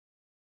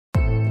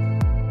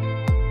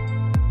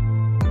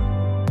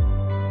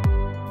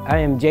I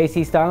am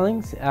J.C.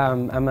 Stallings.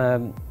 I'm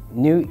a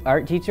new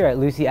art teacher at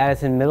Lucy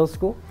Addison Middle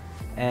School,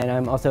 and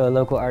I'm also a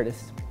local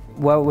artist.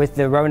 Well, with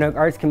the Roanoke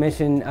Arts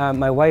Commission,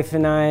 my wife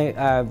and I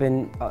have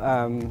been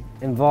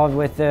involved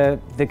with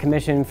the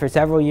commission for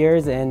several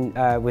years, and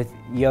with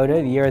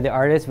YOTA, the Year of the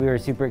Artist, we were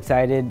super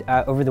excited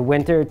over the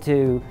winter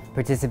to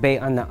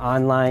participate on the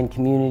online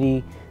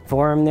community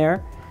forum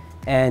there.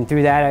 And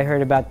through that, I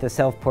heard about the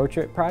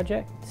self-portrait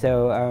project.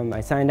 So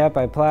I signed up,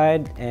 I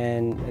applied,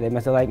 and they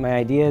must have liked my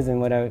ideas and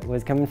what I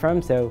was coming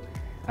from. So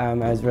I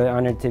was really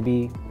honored to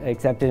be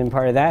accepted and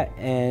part of that.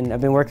 And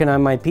I've been working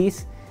on my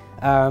piece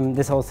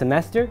this whole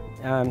semester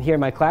here in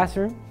my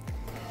classroom.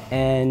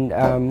 And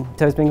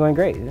so it's been going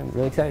great. I'm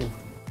really excited.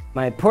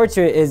 My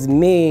portrait is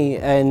me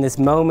in this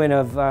moment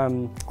of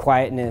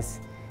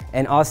quietness,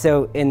 and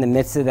also in the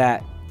midst of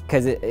that,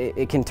 because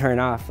it can turn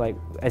off like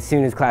as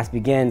soon as class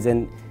begins,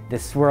 and the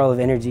swirl of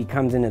energy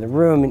comes into the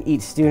room, and each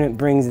student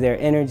brings their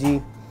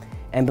energy,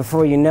 and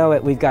before you know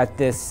it, we've got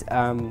this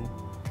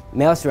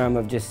maelstrom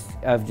of just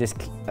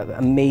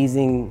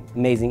amazing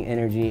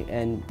energy.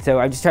 And so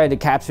I just tried to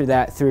capture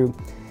that through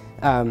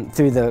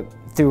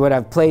what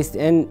I've placed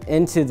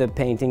into the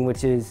painting,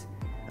 which is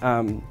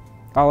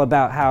all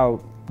about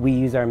how we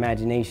use our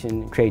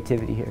imagination and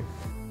creativity here.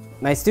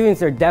 My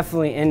students are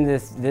definitely in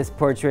this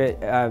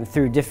portrait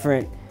through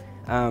different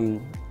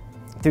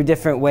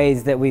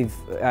ways that we've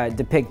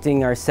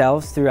depicting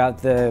ourselves throughout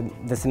the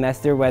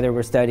semester, whether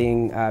we're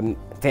studying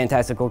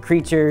fantastical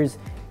creatures,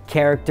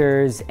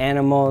 characters,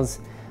 animals.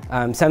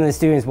 Some of the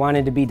students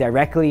wanted to be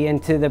directly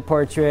into the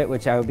portrait,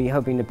 which I would be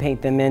hoping to paint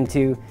them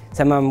into.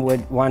 Some of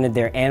them wanted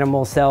their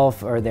animal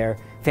self or their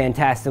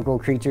fantastical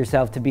creature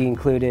self to be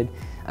included.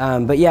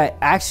 But yeah,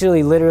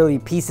 actually literally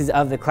pieces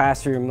of the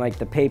classroom, like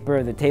the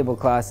paper, the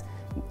tablecloths,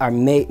 are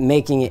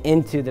making it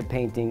into the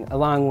painting,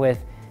 along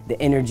with the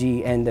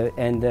energy and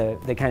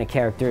the kind of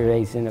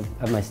characterization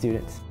of my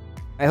students.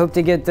 I hope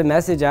to get the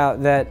message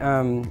out that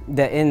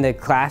that in the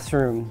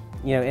classroom,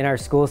 you know, in our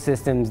school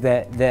systems,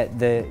 that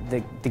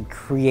the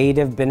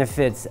creative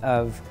benefits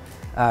of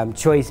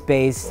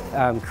choice-based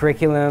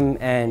curriculum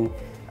and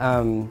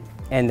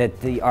that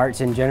the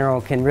arts in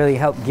general can really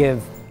help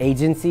give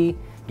agency,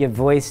 give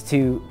voice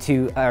to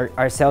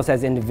ourselves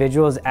as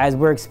individuals as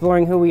we're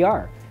exploring who we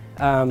are.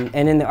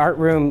 And in the art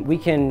room, we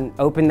can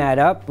open that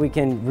up, we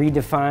can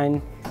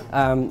redefine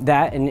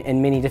that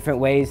in many different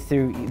ways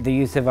through the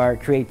use of our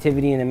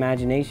creativity and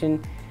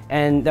imagination.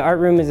 And the art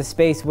room is a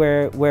space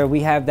where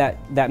we have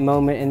that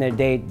moment in the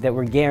day that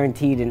we're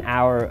guaranteed an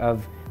hour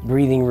of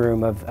breathing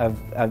room,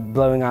 of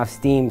blowing off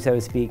steam, so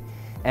to speak.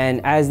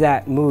 And as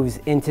that moves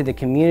into the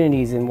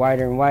communities and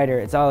wider,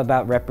 it's all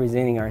about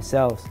representing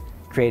ourselves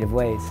creative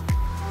ways.